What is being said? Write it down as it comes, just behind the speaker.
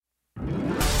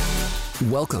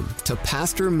Welcome to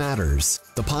Pastor Matters,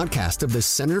 the podcast of the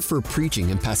Center for Preaching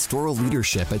and Pastoral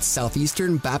Leadership at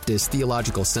Southeastern Baptist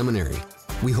Theological Seminary.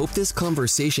 We hope this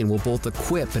conversation will both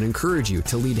equip and encourage you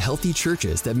to lead healthy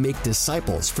churches that make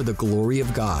disciples for the glory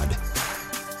of God.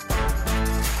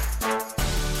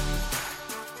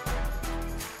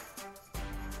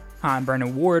 Hi, I'm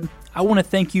Brandon Ward. I want to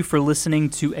thank you for listening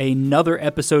to another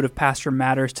episode of Pastor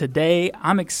Matters. Today,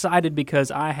 I'm excited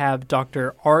because I have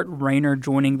Dr. Art Rainer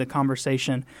joining the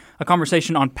conversation, a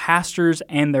conversation on pastors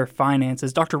and their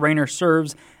finances. Dr. Rainer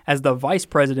serves as the Vice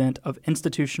President of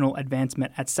Institutional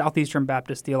Advancement at Southeastern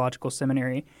Baptist Theological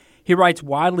Seminary. He writes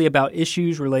widely about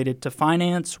issues related to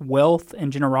finance, wealth,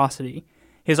 and generosity.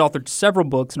 He has authored several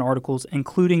books and articles,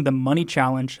 including The Money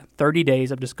Challenge, 30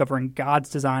 Days of Discovering God's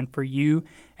Design for You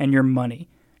and Your Money.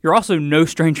 You're also no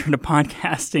stranger to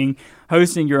podcasting,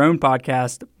 hosting your own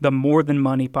podcast, the More Than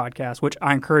Money podcast, which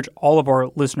I encourage all of our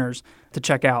listeners to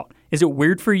check out. Is it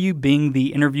weird for you being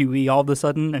the interviewee all of a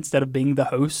sudden instead of being the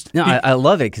host? No, I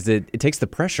love it because it takes the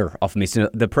pressure off of me.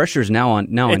 So the pressure is now on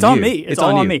you. It's on me. It's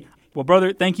all on me. Well,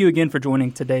 brother, thank you again for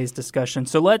joining today's discussion.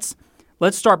 So let's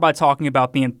start by talking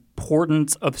about the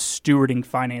importance of stewarding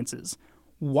finances.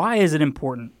 Why is it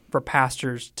important for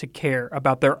pastors to care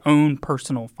about their own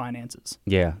personal finances?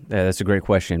 Yeah, that's a great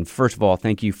question. First of all,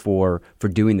 thank you for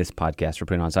doing this podcast, for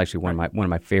putting on. It's actually one of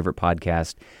my favorite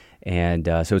podcasts, and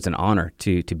so it's an honor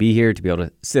to be here, to be able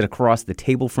to sit across the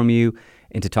table from you,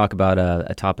 and to talk about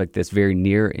a topic that's very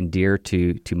near and dear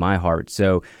to my heart.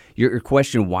 So your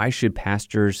question, why should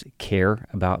pastors care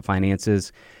about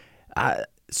finances?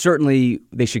 Certainly,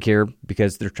 they should care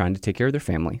because they're trying to take care of their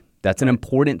family. That's an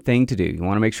important thing to do. You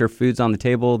want to make sure food's on the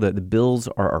table, that the bills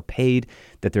are paid,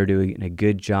 that they're doing a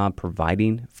good job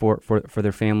providing for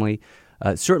their family.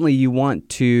 Certainly, you want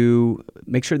to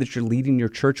make sure that you're leading your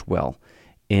church well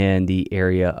in the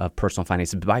area of personal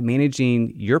finances by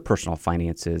managing your personal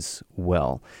finances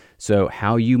well. So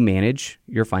how you manage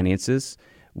your finances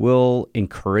will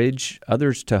encourage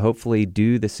others to hopefully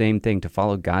do the same thing, to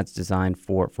follow God's design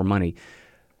for money.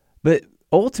 But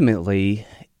ultimately,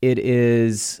 it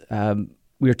is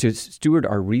we are to steward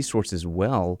our resources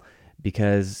well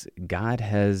because God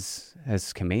has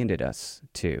commanded us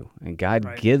to. And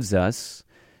God gives us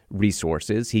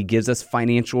resources. He gives us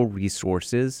financial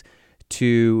resources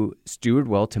to steward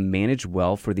well, to manage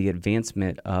well for the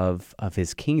advancement of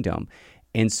His kingdom.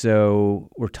 And so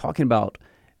we're talking about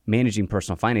managing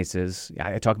personal finances.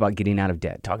 I talk about getting out of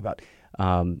debt, talk about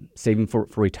saving for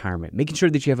retirement, making sure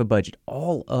that you have a budget,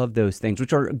 all of those things,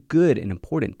 which are good and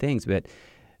important things, but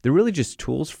they're really just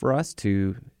tools for us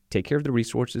to take care of the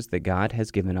resources that God has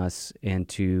given us and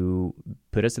to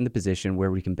put us in the position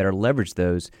where we can better leverage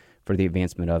those for the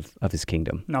advancement of His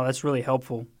kingdom. No, that's really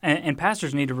helpful. And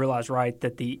pastors need to realize, right,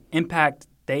 that the impact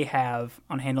they have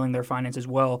on handling their finances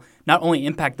well not only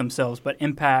impact themselves, but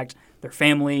impact their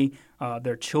family,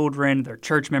 their children, their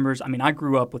church members. I mean, I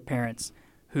grew up with parents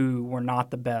who were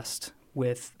not the best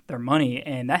with their money,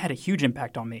 and that had a huge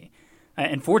impact on me.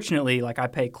 And fortunately, I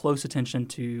pay close attention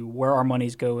to where our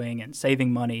money's going and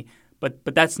saving money, but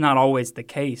that's not always the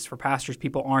case for pastors.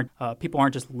 People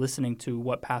aren't just listening to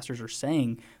what pastors are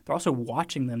saying; they're also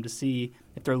watching them to see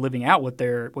if they're living out what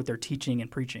they're teaching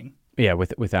and preaching. Yeah,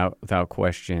 without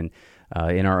question.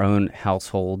 In our own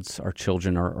households, our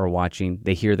children are watching.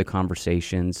 They hear the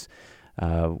conversations.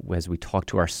 As we talk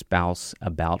to our spouse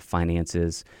about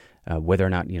finances, whether or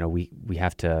not we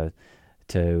have to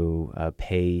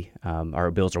pay our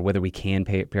bills, or whether we can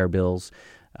pay our bills,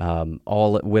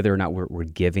 whether or not we're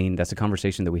giving. That's a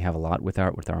conversation that we have a lot with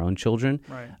our own children,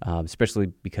 right. Especially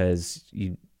because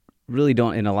you really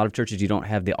don't. In a lot of churches, you don't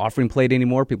have the offering plate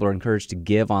anymore. People are encouraged to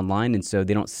give online, and so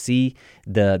they don't see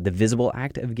the visible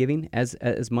act of giving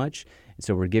as much. And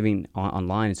so we're giving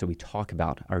online, and so we talk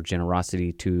about our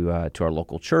generosity to our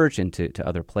local church and to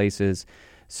other places.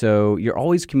 So you're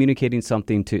always communicating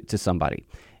something to somebody.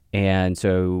 And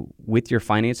so with your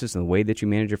finances and the way that you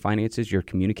manage your finances, you're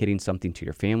communicating something to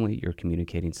your family, you're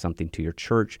communicating something to your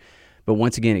church. But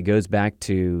once again, it goes back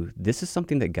to this is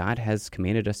something that God has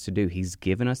commanded us to do. He's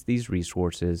given us these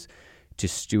resources to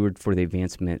steward for the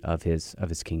advancement of His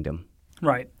kingdom.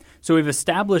 Right. So we've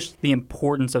established the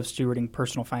importance of stewarding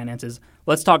personal finances.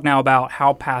 Let's talk now about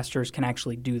how pastors can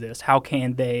actually do this. How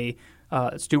can they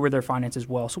steward their finances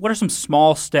well? So what are some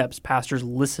small steps pastors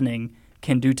listening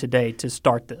can do today to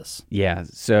start this? Yeah.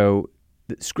 So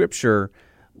the Scripture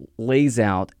lays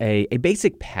out a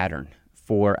basic pattern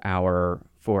for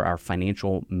our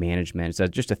financial management.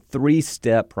 It's just a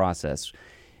 3-step process.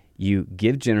 You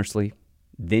give generously,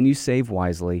 then you save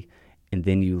wisely, and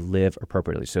then you live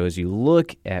appropriately. So as you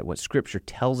look at what Scripture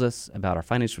tells us about our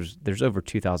finances, there's over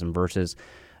 2,000 verses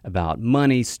about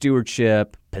money,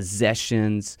 stewardship,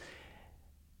 possessions.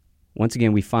 Once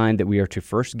again, we find that we are to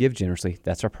first give generously.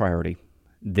 That's our priority.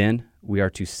 Then we are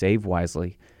to save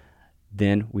wisely.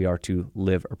 Then we are to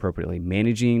live appropriately,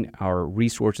 managing our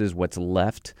resources, what's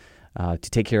left, to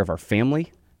take care of our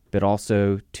family, but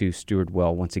also to steward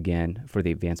well, once again, for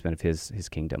the advancement of his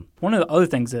kingdom. One of the other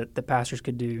things that the pastors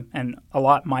could do, and a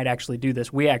lot might actually do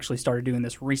this, we actually started doing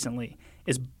this recently,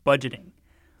 is budgeting.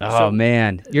 Oh,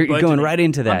 man. You're going right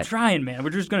into that. I'm trying, man.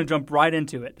 We're just going to jump right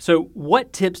into it. So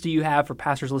what tips do you have for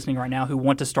pastors listening right now who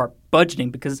want to start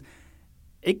budgeting? Because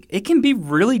it can be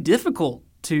really difficult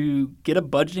to get a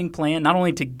budgeting plan, not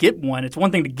only to get one. It's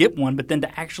one thing to get one, but then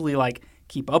to actually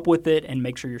keep up with it and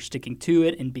make sure you're sticking to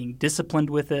it and being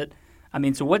disciplined with it. I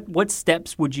mean, so what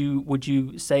steps would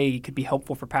you say could be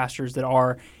helpful for pastors that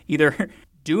are either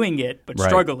doing it but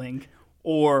struggling,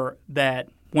 or that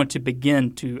want to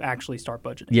begin to actually start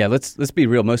budgeting? Yeah, let's be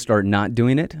real. Most are not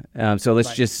doing it. So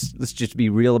let's just be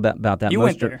real about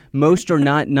that. Most are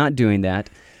not doing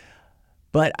that.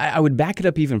 But I would back it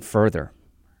up even further.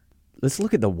 Let's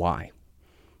look at the why.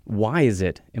 Why is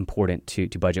it important to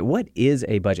budget? What is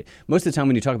a budget? Most of the time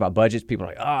when you talk about budgets, people are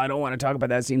like, I don't want to talk about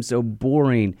that. It seems so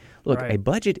boring. Look, a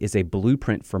budget is a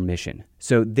blueprint for mission.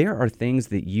 So there are things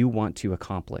that you want to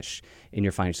accomplish in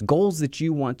your finances, goals that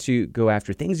you want to go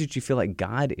after, things that you feel like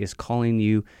God is calling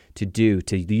you to do,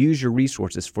 to use your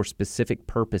resources for specific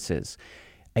purposes.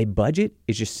 A budget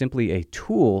is just simply a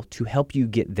tool to help you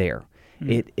get there.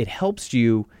 It helps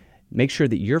you make sure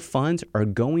that your funds are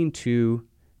going to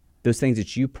those things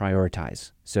that you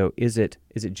prioritize. So is it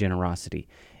generosity?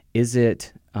 Is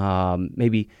it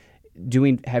maybe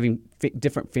having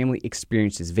different family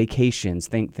experiences, vacations,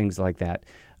 things like that?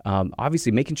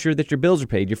 Obviously, making sure that your bills are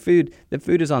paid, the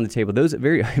food is on the table. Those are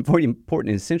very important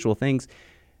and essential things.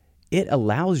 It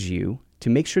allows you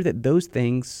to make sure that those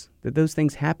things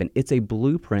happen. It's a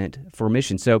blueprint for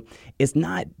mission. So it's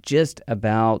not just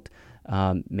about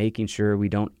making sure we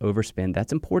don't overspend.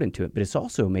 That's important to it, but it's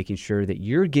also making sure that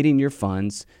you're getting your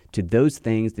funds to those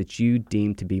things that you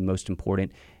deem to be most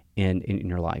important in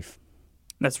your life.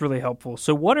 That's really helpful.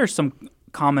 So what are some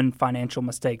common financial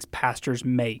mistakes pastors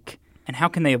make, and how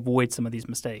can they avoid some of these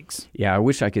mistakes? Yeah, I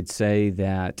wish I could say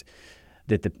that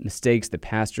the mistakes that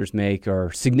pastors make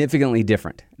are significantly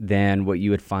different than what you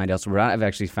would find elsewhere. I've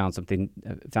actually found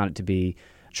it to be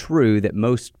true that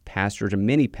most pastors, or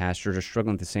many pastors, are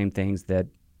struggling with the same things that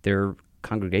their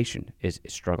congregation is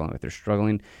struggling with. They're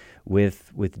struggling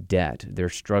with debt. They're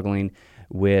struggling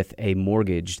with a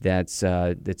mortgage that's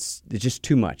just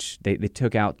too much. They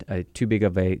took out too big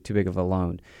of a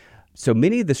loan. So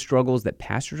many of the struggles that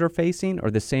pastors are facing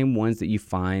are the same ones that you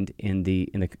find in the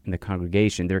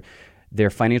congregation. Their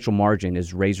financial margin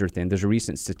is razor thin. There's a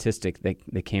recent statistic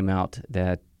that came out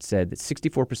that said that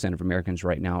 64% of Americans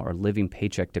right now are living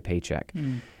paycheck to paycheck.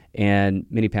 And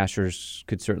many pastors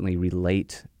could certainly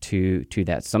relate to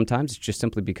that. Sometimes it's just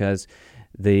simply because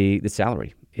the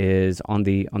salary is on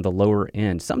the lower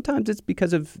end. Sometimes it's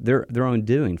because of their own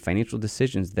doing, financial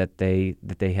decisions that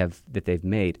they've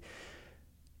made.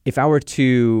 If I were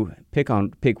to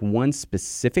pick one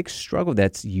specific struggle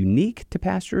that's unique to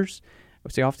pastors, I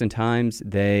would say oftentimes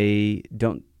they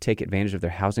don't take advantage of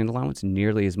their housing allowance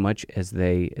nearly as much as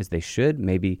they should.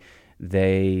 Maybe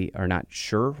they are not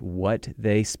sure what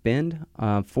they spend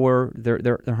for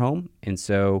their home, and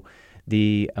so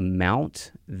the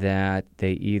amount that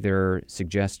they either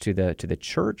suggest to the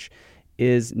church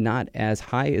is not as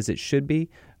high as it should be,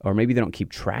 or maybe they don't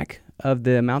keep track of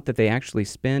the amount that they actually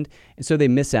spend, and so they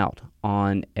miss out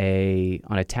on a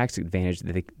tax advantage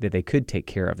that they could take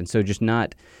care of, and so just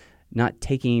not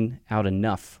taking out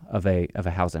enough of a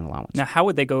housing allowance. Now, how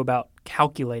would they go about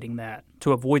calculating that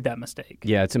to avoid that mistake?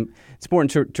 Yeah, it's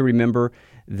important to remember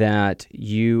that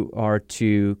you are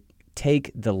to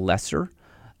take the lesser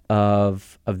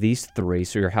of these three.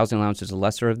 So your housing allowance is the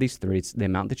lesser of these three. It's the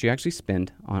amount that you actually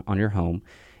spend on your home.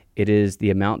 It is the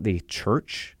amount the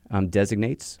church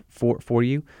designates for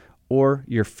you, or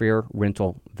your fair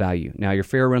rental value. Now, your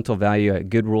fair rental value, a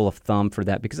good rule of thumb for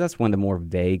that, because that's one of the more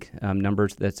vague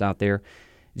numbers that's out there,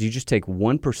 is you just take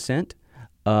 1%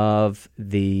 of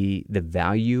the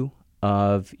value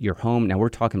of your home. Now, we're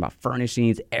talking about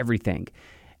furnishings, everything,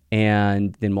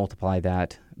 and then multiply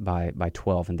that by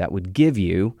 12, and that would give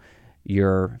you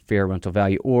your fair rental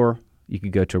value. Or you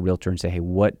could go to a realtor and say, hey,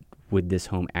 what would this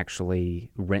home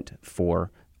actually rent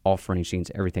for? All furnishings,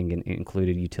 everything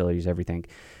included, utilities, everything.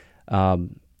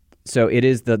 So it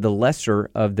is the lesser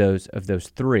of those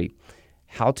three.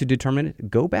 How to determine it?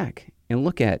 Go back and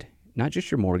look at not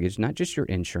just your mortgage, not just your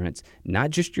insurance, not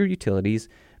just your utilities,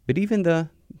 but even the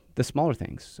smaller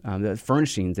things, the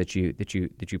furnishings that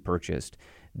you purchased,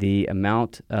 the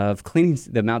amount of cleaning,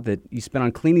 the amount that you spent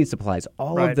on cleaning supplies,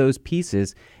 all Right. of those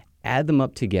pieces, add them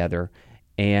up together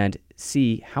and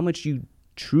see how much you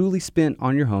truly spent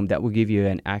on your home. That will give you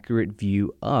an accurate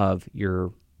view of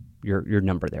your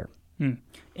number there.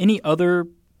 Any other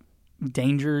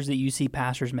dangers that you see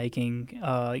pastors making?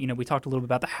 We talked a little bit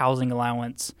about the housing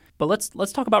allowance, but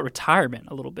let's talk about retirement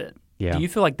a little bit. Yeah. Do you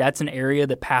feel like that's an area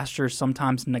that pastors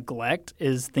sometimes neglect,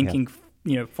 is thinking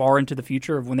far into the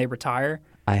future of when they retire?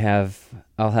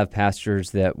 I'll have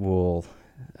pastors that will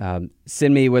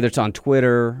send me, whether it's on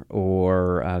Twitter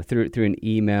or through an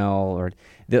email, or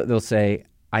they'll say,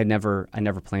 I never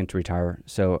plan to retire,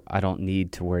 so I don't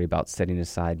need to worry about setting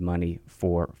aside money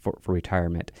for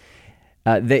retirement.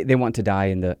 They want to die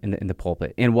in the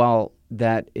pulpit, and while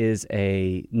that is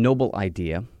a noble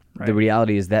idea, Right. the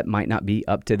reality is that might not be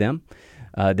up to them.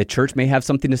 The church may have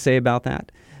something to say about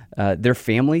that. Their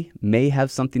family may have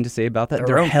something to say about that.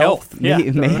 Their own health health. Yeah, may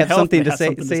their own have health something may to have say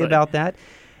something to say. about that.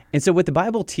 And so what the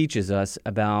Bible teaches us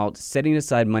about setting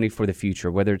aside money for the future,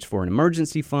 whether it's for an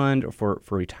emergency fund or for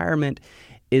retirement,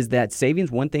 is that savings,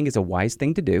 one thing, is a wise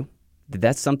thing to do.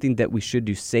 That's something that we should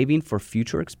do. Saving for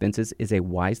future expenses is a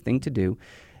wise thing to do.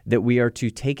 That we are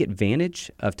to take advantage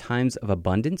of times of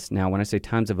abundance. Now, when I say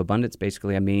times of abundance,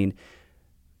 basically I mean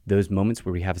those moments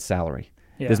where we have a salary,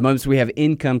 those moments we have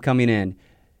income coming in,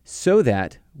 so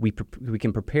that we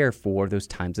can prepare for those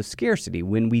times of scarcity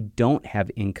when we don't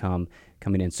have income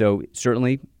coming in. So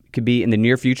certainly it could be in the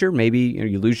near future. Maybe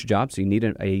you lose your job, so you need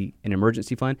an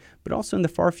emergency fund, but also in the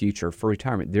far future for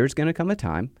retirement. There's going to come a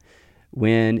time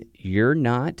when you're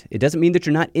not. It doesn't mean that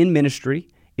you're not in ministry.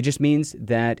 It just means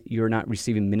that you're not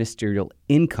receiving ministerial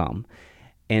income.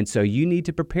 And so you need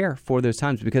to prepare for those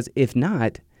times, because if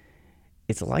not,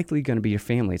 it's likely going to be your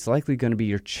family. It's likely going to be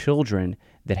your children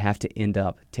that have to end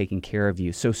up taking care of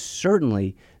you. So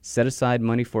certainly set aside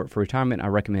money for retirement. I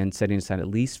recommend setting aside at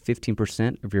least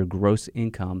 15% of your gross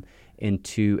income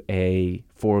into a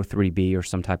 403B or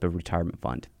some type of retirement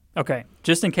fund. Okay,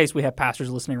 just in case we have pastors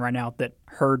listening right now that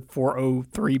heard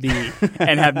 403B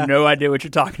and have no idea what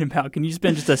you're talking about, can you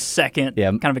spend just a second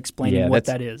kind of explaining what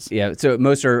that is? Yeah, so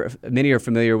many are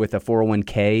familiar with a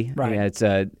 401k. Right. Yeah,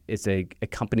 it's a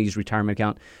company's retirement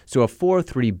account. So a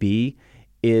 403B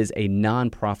is a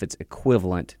nonprofit's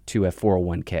equivalent to a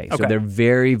 401k. So Okay. they're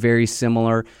very, very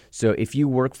similar. So if you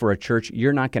work for a church,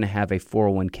 you're not going to have a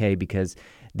 401k because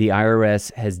the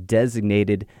IRS has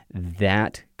designated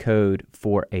that code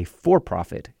for a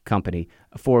for-profit company.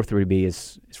 A 403B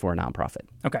is for a nonprofit.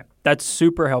 Okay, that's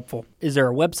super helpful. Is there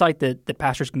a website that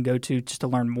pastors can go to just to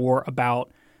learn more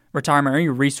about retirement, or any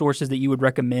resources that you would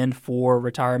recommend for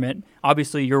retirement?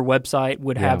 Obviously, your website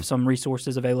would have some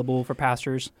resources available for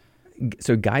pastors.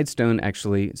 So Guidestone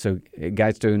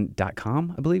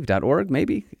Guidestone.com, I believe, .org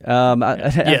maybe.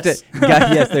 Yes,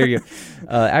 there you go.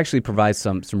 Actually provides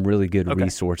some really good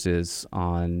resources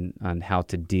on how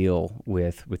to deal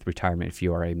with retirement if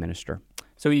you are a minister.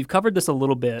 So you've covered this a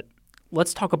little bit.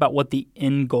 Let's talk about what the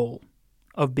end goal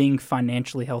of being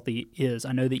financially healthy is.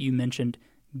 I know that you mentioned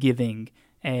giving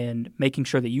and making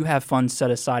sure that you have funds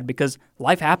set aside, because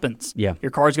life happens. Yeah.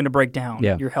 Your car's going to break down.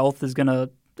 Yeah. Your health is going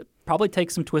to probably take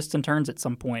some twists and turns at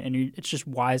some point, and it's just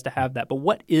wise to have that. But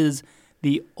what is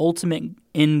the ultimate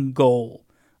end goal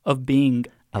of being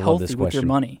healthy with your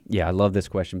money? Yeah, I love this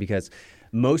question, because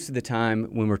most of the time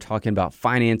when we're talking about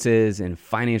finances and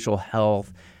financial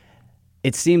health,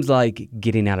 it seems like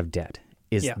getting out of debt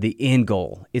is the end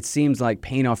goal. It seems like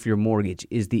paying off your mortgage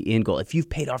is the end goal. If you've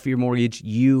paid off your mortgage,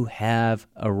 you have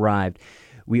arrived.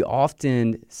 We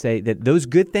often say that those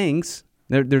good things,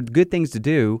 they're good things to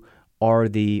do, are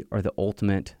the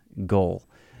ultimate goal.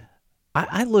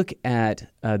 I look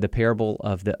at the parable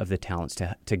of the talents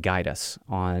to guide us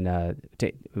on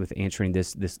with answering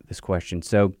this question.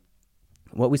 So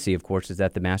what we see, of course, is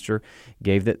that the master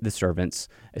gave the servants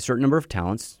a certain number of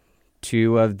talents.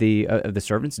 Two of the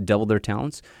servants doubled their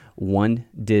talents. One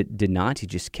did not. He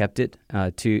just kept it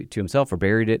to himself, or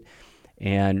buried it,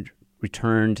 and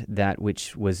returned that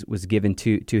which was given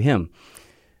to him.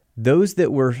 Those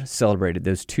that were celebrated,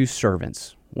 those two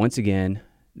servants, once again,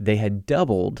 they had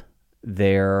doubled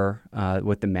their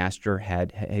what the master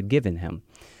had given him.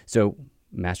 So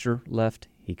master left,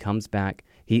 he comes back.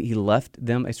 He left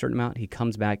them a certain amount. He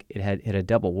comes back. It had a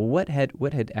double. Well, what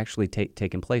had actually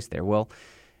taken place there? Well,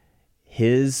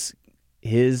 his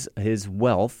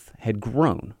wealth had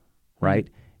grown, right?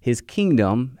 Mm-hmm. His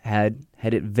kingdom had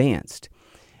advanced.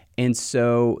 And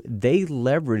so they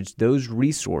leveraged those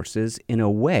resources in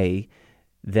a way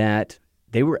that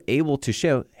they were able to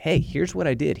show, hey, here's what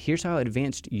I did. Here's how I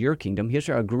advanced your kingdom. Here's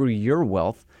how I grew your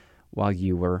wealth while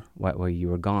you were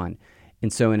gone.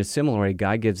 And so in a similar way,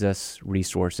 God gives us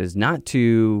resources not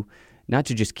to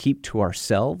just keep to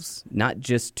ourselves, not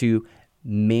just to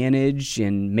manage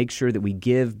and make sure that we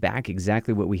give back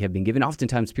exactly what we have been given.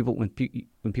 Oftentimes, when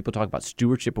people talk about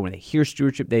stewardship, or when they hear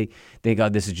stewardship, they think, "Oh,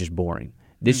 this is just boring.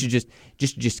 This is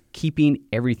just keeping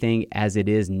everything as it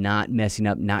is, not messing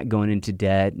up, not going into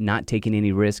debt, not taking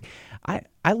any risk."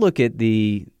 I look at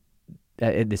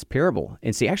at this parable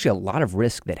and see actually a lot of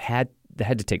risk that had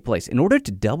to take place in order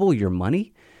to double your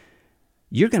money.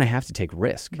 You're going to have to take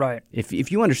risk. Right.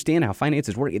 If you understand how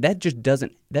finances work, that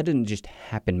doesn't just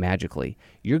happen magically.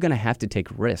 You're going to have to take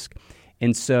risk.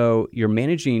 And so you're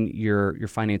managing your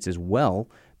finances well,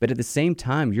 but at the same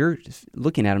time, you're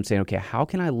looking at them saying, okay, how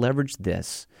can I leverage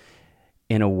this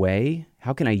in a way?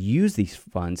 How can I use these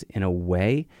funds in a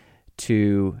way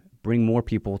to bring more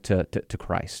people to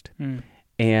Christ?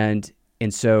 And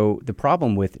so the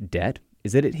problem with debt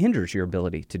is that it hinders your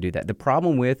ability to do that. The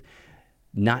problem with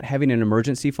not having an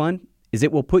emergency fund is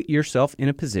it will put yourself in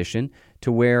a position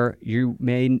to where you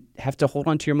may have to hold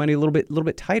on to your money a little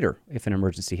bit tighter if an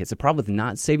emergency hits. The problem with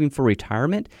not saving for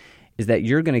retirement is that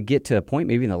you're going to get to a point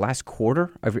maybe in the last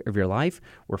quarter of your life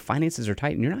where finances are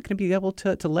tight and you're not going to be able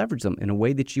to leverage them in a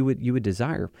way that you would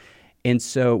desire. And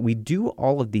so we do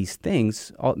all of these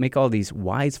things, make all these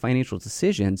wise financial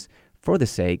decisions for the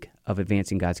sake of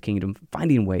advancing God's kingdom,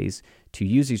 finding ways to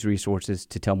use these resources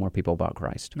to tell more people about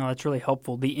Christ. No, that's really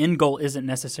helpful. The end goal isn't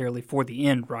necessarily for the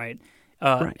end, right?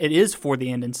 Right. It is for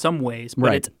the end in some ways, but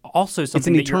Right. it's also something It's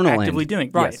an that you're eternal actively end.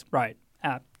 doing. Right, Yes. right.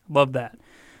 Love that.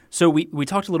 So we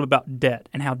talked a little bit about debt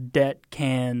and how debt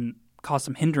can cause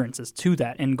some hindrances to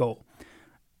that end goal.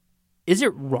 Is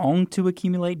it wrong to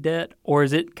accumulate debt, or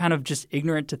is it kind of just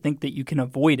ignorant to think that you can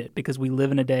avoid it because we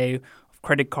live in a day of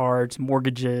credit cards,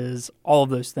 mortgages, all of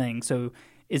those things? So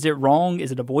is it wrong?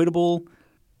 Is it avoidable?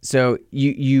 So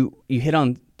you hit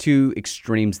on two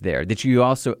extremes there that you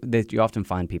often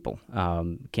find people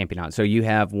camping out. So you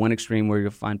have one extreme where you'll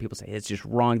find people say it's just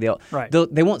wrong.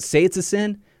 They won't say it's a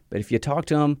sin, but if you talk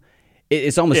to them,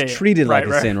 it's almost treated like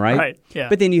a sin, right? Right. Yeah.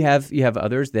 But then you have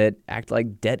others that act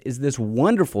like debt is this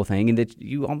wonderful thing, and that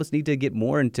you almost need to get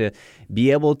more, and to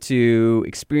be able to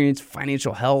experience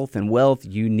financial health and wealth,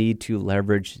 you need to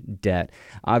leverage debt.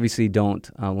 Obviously, don't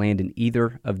land in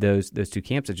either of those two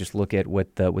camps. I just look at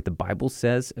what the Bible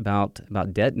says about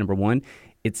debt. Number one,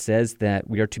 it says that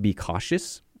we are to be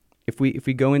cautious. If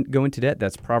we go into debt,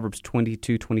 that's Proverbs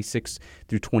 22:26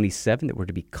 through 27, that we're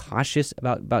to be cautious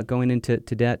about going into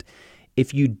debt.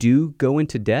 If you do go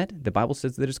into debt, the Bible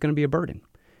says that it's going to be a burden,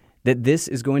 that this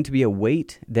is going to be a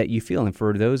weight that you feel. And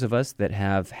for those of us that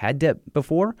have had debt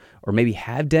before, or maybe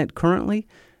have debt currently,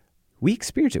 we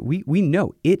experience it. We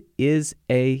know it is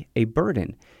a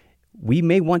burden. We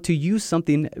may want to use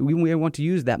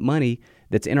that money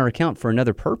that's in our account for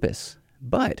another purpose,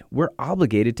 but we're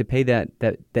obligated to pay that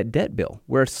debt bill.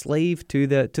 We're a slave to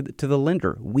the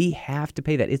lender. We have to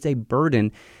pay that. It's a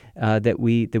burden that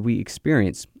we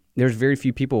experience. There's very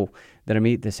few people that I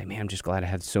meet that say, "Man, I'm just glad I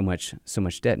have so much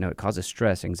debt." No, it causes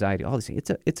stress, anxiety, all these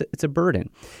things. It's a burden.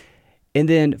 And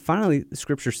then finally, the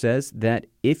Scripture says that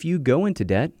if you go into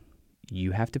debt,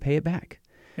 you have to pay it back.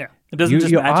 Yeah, it doesn't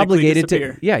just you're magically obligated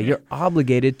disappear. You're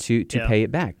obligated to pay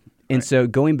it back. And so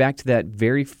going back to that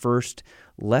very first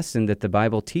lesson that the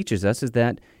Bible teaches us is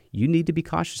that you need to be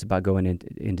cautious about going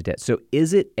into debt. So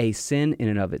is it a sin in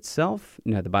and of itself?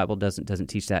 No, the Bible doesn't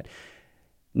teach that.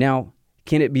 Now,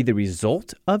 can it be the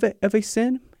result of a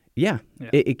sin? Yeah.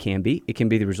 It can be. It can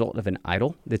be the result of an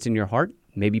idol that's in your heart.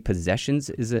 Maybe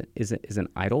possessions is an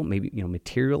idol. Maybe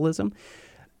materialism.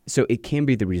 So it can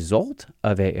be the result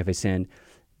of a sin,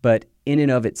 but in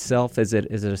and of itself, is it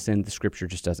a sin? The Scripture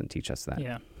just doesn't teach us that.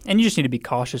 Yeah, and you just need to be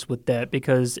cautious with that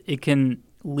because it can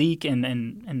leak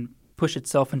and push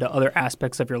itself into other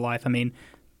aspects of your life. I mean,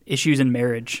 issues in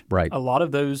marriage. Right. A lot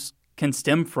of those can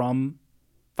stem from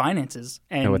finances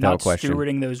and without not question.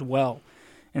 stewarding those well.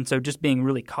 And so just being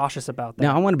really cautious about that.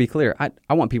 Now, I want to be clear.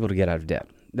 I want people to get out of debt.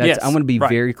 Yes, I want to be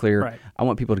very clear. Right. I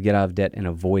want people to get out of debt and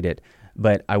avoid it.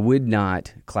 But I would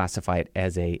not classify it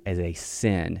as a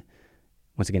sin.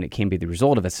 Once again, it can be the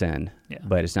result of a sin,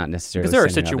 but it's not necessarily because there are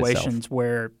sin in and of itself. situations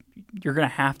where you're going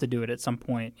to have to do it at some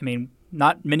point. I mean,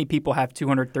 not many people have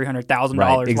 $200,000,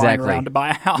 $300,000 lying around to buy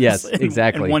a house Yes,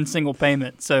 exactly. in one single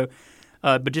payment. So,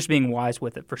 but just being wise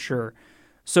with it for sure.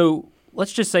 So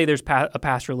let's just say there's a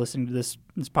pastor listening to this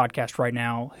podcast right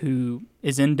now who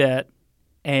is in debt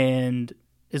and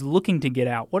is looking to get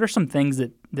out. What are some things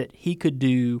that he could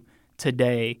do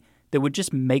today that would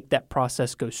just make that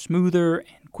process go smoother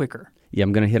and quicker? Yeah,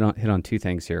 I'm going to hit on two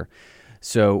things here.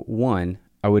 So one,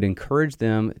 I would encourage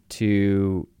them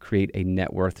to create a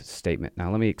net worth statement.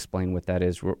 Now, let me explain what that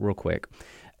is real quick.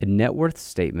 A net worth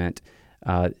statement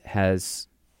is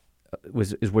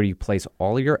where you place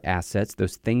all of your assets,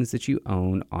 those things that you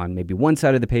own, on maybe one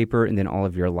side of the paper, and then all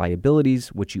of your liabilities,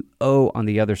 what you owe, on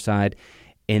the other side.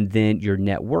 And then your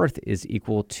net worth is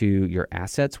equal to your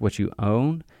assets, what you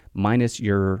own, minus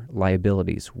your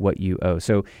liabilities, what you owe.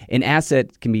 So an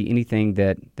asset can be anything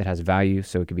that has value.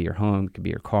 So it could be your home, it could be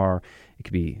your car, it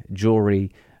could be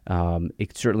jewelry.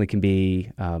 It certainly can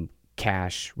be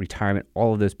cash, retirement,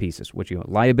 all of those pieces. What you owe.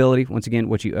 Liability, once again,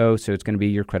 what you owe. So it's going to be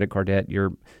your credit card debt,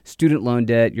 your student loan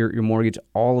debt, your mortgage,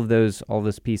 all of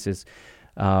those pieces.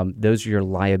 Those are your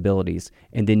liabilities.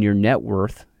 And then your net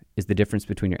worth is the difference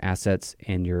between your assets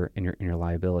and your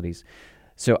liabilities.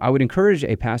 So I would encourage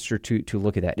a pastor to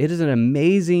look at that. It is an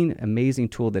amazing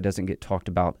tool that doesn't get talked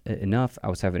about enough. I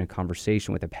was having a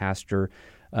conversation with a pastor.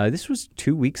 This was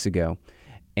 2 weeks ago,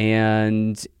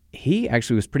 and he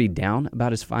actually was pretty down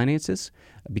about his finances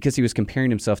because he was comparing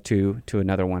himself to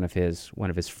another one of his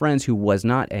friends who was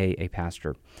not a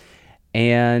pastor.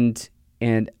 And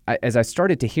as I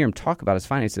started to hear him talk about his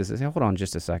finances, I said, hold on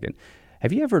just a second.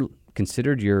 Have you ever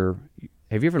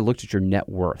looked at your net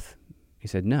worth? He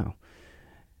said, no.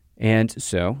 And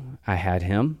so I had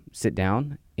him sit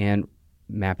down and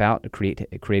map out, create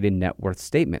a net worth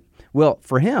statement. Well,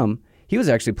 for him, he was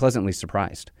actually pleasantly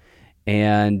surprised.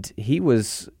 And he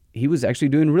was actually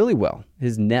doing really well.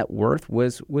 His net worth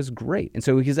was great. And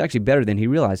so he was actually better than he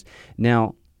realized.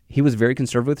 Now, he was very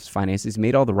conservative with his finances,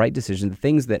 made all the right decisions. The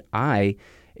things that I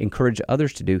encourage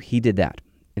others to do, he did that.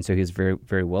 And so he was very,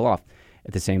 very well off.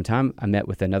 At the same time, I met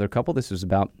with another couple. This was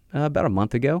about a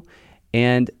month ago.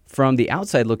 And from the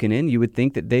outside looking in, you would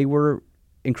think that they were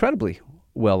incredibly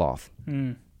well off.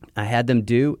 I had them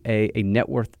do a net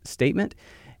worth statement,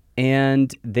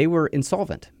 and they were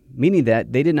insolvent, meaning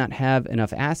that they did not have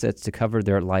enough assets to cover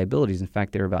their liabilities. In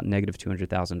fact, they were about negative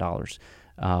 $200,000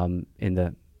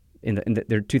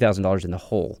 they're $2,000 in the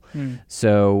hole.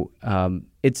 So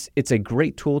it's a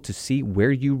great tool to see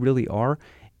where you really are,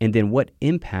 and then what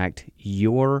impact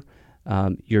your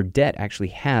debt actually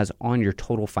has on your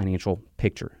total financial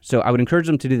picture. So I would encourage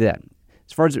them to do that.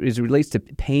 As far as it relates to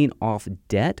paying off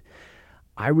debt,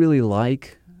 I really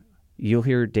like, you'll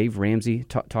hear Dave Ramsey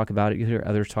talk about it, you'll hear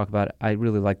others talk about it. I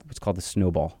really like what's called the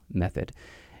snowball method.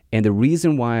 And the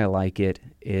reason why I like it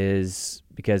is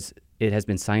because it has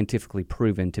been scientifically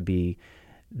proven to be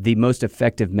the most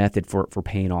effective method for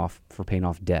paying off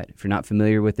debt. If you're not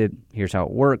familiar with it, here's how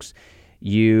it works.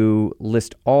 You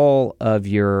list all of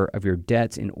your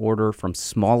debts in order from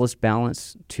smallest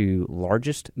balance to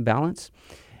largest balance,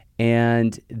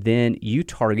 and then you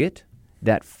target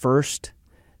that first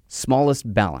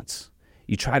smallest balance.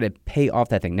 You try to pay off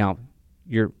that thing. Now,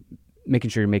 you're making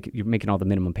sure you're making all the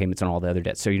minimum payments on all the other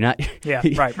debts. So you're not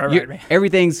right.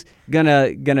 Everything's gonna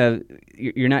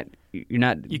you're not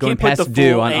going past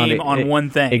due on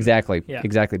one thing. Exactly.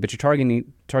 But you're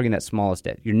targeting that smallest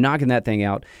debt. You're knocking that thing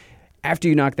out. After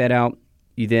you knock that out,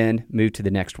 you then move to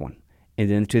the next one, and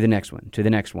then to the next one, to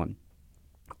the next one.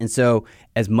 And so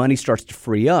as money starts to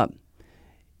free up,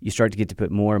 you start to get to put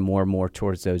more and more and more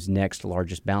towards those next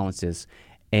largest balances.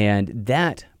 And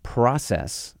that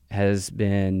process has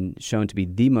been shown to be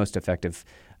the most effective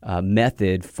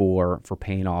method for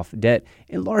paying off debt,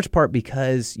 in large part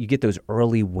because you get those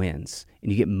early wins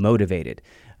and you get motivated.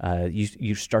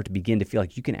 You start to begin to feel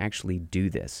like you can actually do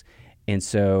this. And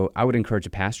so I would encourage a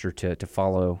pastor to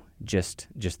follow just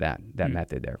that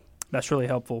method there. That's really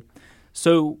helpful.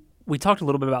 So we talked a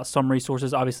little bit about some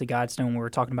resources, obviously Guidestone, when we were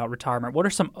talking about retirement. What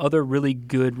are some other really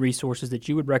good resources that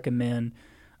you would recommend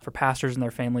for pastors and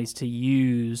their families to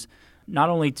use, not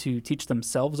only to teach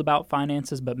themselves about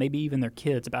finances, but maybe even their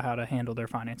kids about how to handle their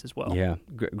finances well? Yeah,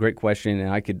 great question.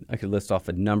 And I could list off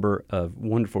a number of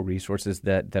wonderful resources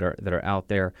that are out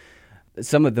there.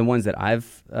 Some of the ones that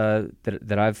I've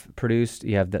produced,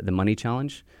 you have the Money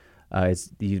Challenge,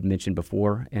 as you mentioned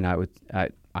before, and I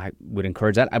would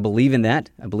encourage that. I believe in that.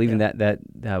 I believe in that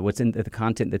what's in the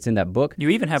content that's in that book. You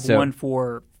even have one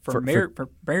for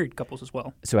married couples as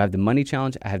well. So I have the Money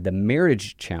Challenge. I have the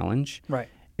Marriage Challenge. Right.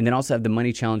 And then also have the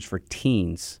Money Challenge for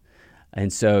teens.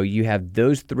 And so you have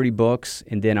those 3 books,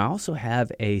 and then I also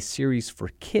have a series for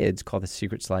kids called the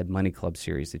Secret Slide Money Club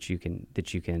series that you can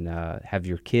have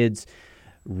your kids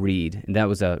read. And that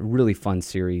was a really fun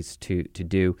series to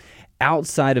do.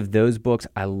 Outside of those books,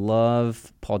 I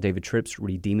love Paul David Tripp's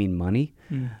Redeeming Money.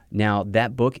 Now,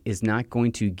 that book is not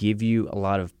going to give you a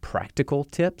lot of practical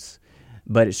tips,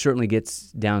 but it certainly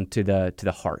gets down to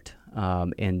the heart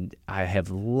and I have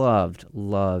loved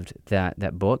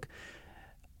that book.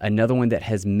 Another one that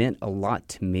has meant a lot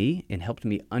to me and helped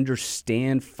me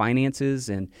understand finances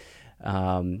and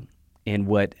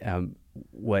what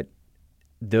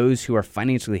those who are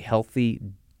financially healthy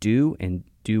do and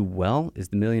do well is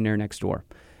The Millionaire Next Door.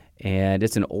 And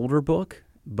it's an older book,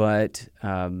 but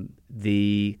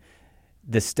the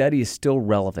study is still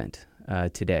relevant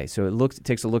today. So it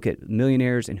takes a look at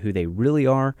millionaires and who they really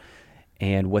are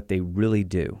and what they really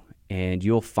do. And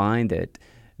you'll find that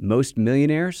most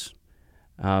millionaires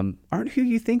aren't who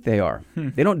you think they are.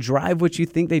 They don't drive what you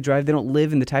think they drive. They don't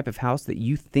live in the type of house that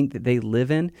you think that they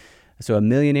live in. So a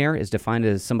millionaire is defined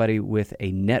as somebody with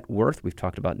a net worth, we've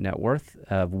talked about net worth,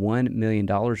 of $1 million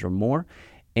or more.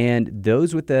 And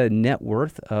those with a net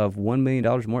worth of $1 million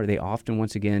or more, they often,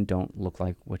 once again, don't look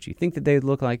like what you think that they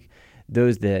look like.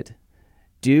 Those that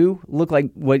do look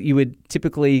like what you would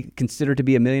typically consider to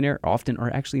be a millionaire often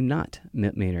are actually not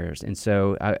millionaires. And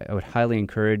so I would highly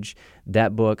encourage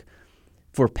that book.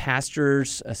 For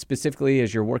pastors, specifically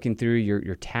as you're working through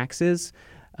your taxes,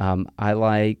 I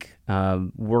like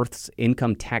Worth's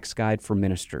Income Tax Guide for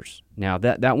Ministers. Now,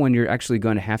 that one you're actually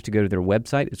going to have to go to their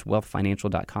website. It's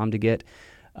wealthfinancial.com to get.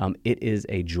 It is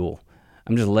a jewel.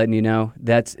 I'm just letting you know.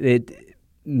 That's it.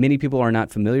 Many people are not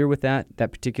familiar with that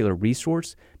particular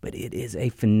resource, but it is a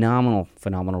phenomenal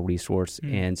resource.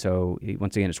 And so,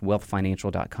 once again, it's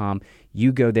wealthfinancial.com.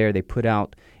 You go there. They put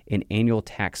out an annual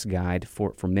tax guide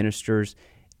for ministers.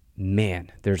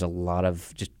 Man, there's a lot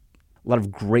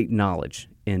of great knowledge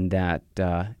in that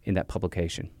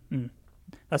publication.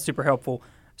 That's super helpful.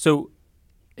 So,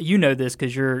 you know this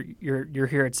because you're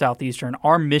here at Southeastern.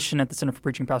 Our mission at the Center for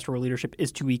Preaching and Pastoral Leadership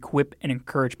is to equip and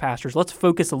encourage pastors. Let's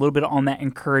focus a little bit on that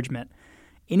encouragement.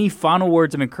 Any final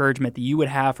words of encouragement that you would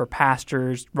have for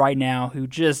pastors right now who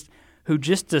just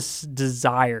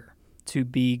desire to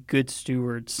be good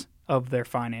stewards of their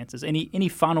finances? Any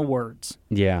final words?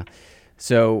 Yeah.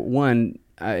 So one,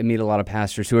 I meet a lot of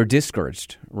pastors who are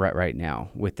discouraged right now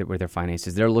with their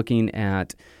finances. They're looking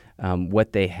at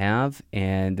what they have,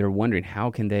 and they're wondering how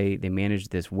can they manage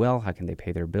this well? How can they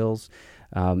pay their bills?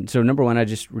 So number one, I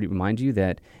just remind you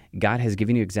that God has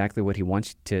given you exactly what He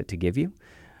wants to give you,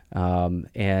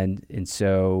 and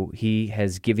so He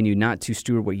has given you not to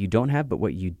steward what you don't have, but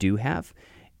what you do have,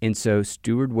 and so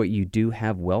steward what you do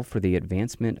have well for the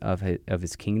advancement of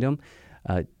His kingdom.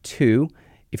 Two,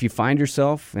 if you find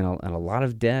yourself in a lot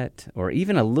of debt, or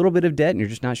even a little bit of debt, and you're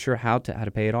just not sure how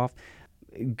to pay it off,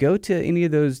 go to any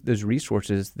of those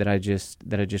resources that I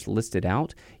just listed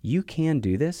out. You can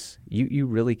do this. You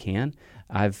really can.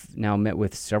 I've now met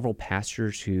with several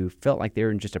pastors who felt like they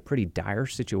were in just a pretty dire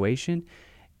situation,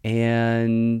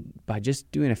 and by just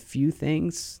doing a few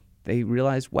things, they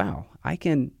realized, wow, I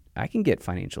can get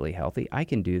financially healthy. I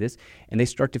can do this, and they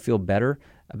start to feel better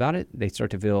about it. They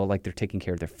start to feel like they're taking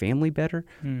care of their family better.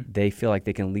 They feel like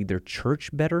they can lead their church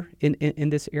better in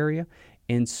this area.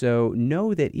 And so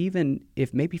know that even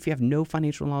if you have no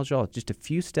financial knowledge at all, just a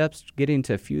few steps, get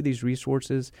into a few of these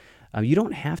resources. You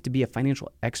don't have to be a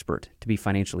financial expert to be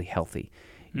financially healthy.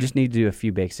 You just need to do a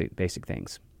few basic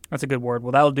things. That's a good word.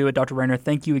 Well, that'll do it, Dr. Rainer.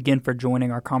 Thank you again for joining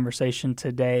our conversation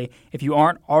today. If you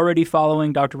aren't already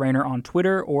following Dr. Rainer on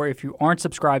Twitter, or if you aren't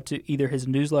subscribed to either his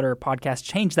newsletter or podcast,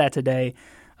 change that today.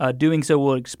 Doing so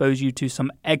will expose you to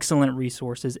some excellent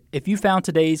resources. If you found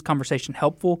today's conversation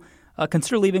helpful,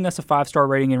 consider leaving us a 5-star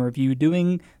rating and review.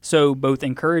 Doing so both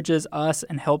encourages us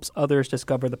and helps others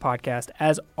discover the podcast.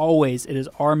 As always, it is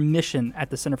our mission at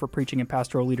the Center for Preaching and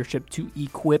Pastoral Leadership to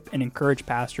equip and encourage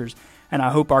pastors, and I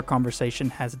hope our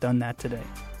conversation has done that today.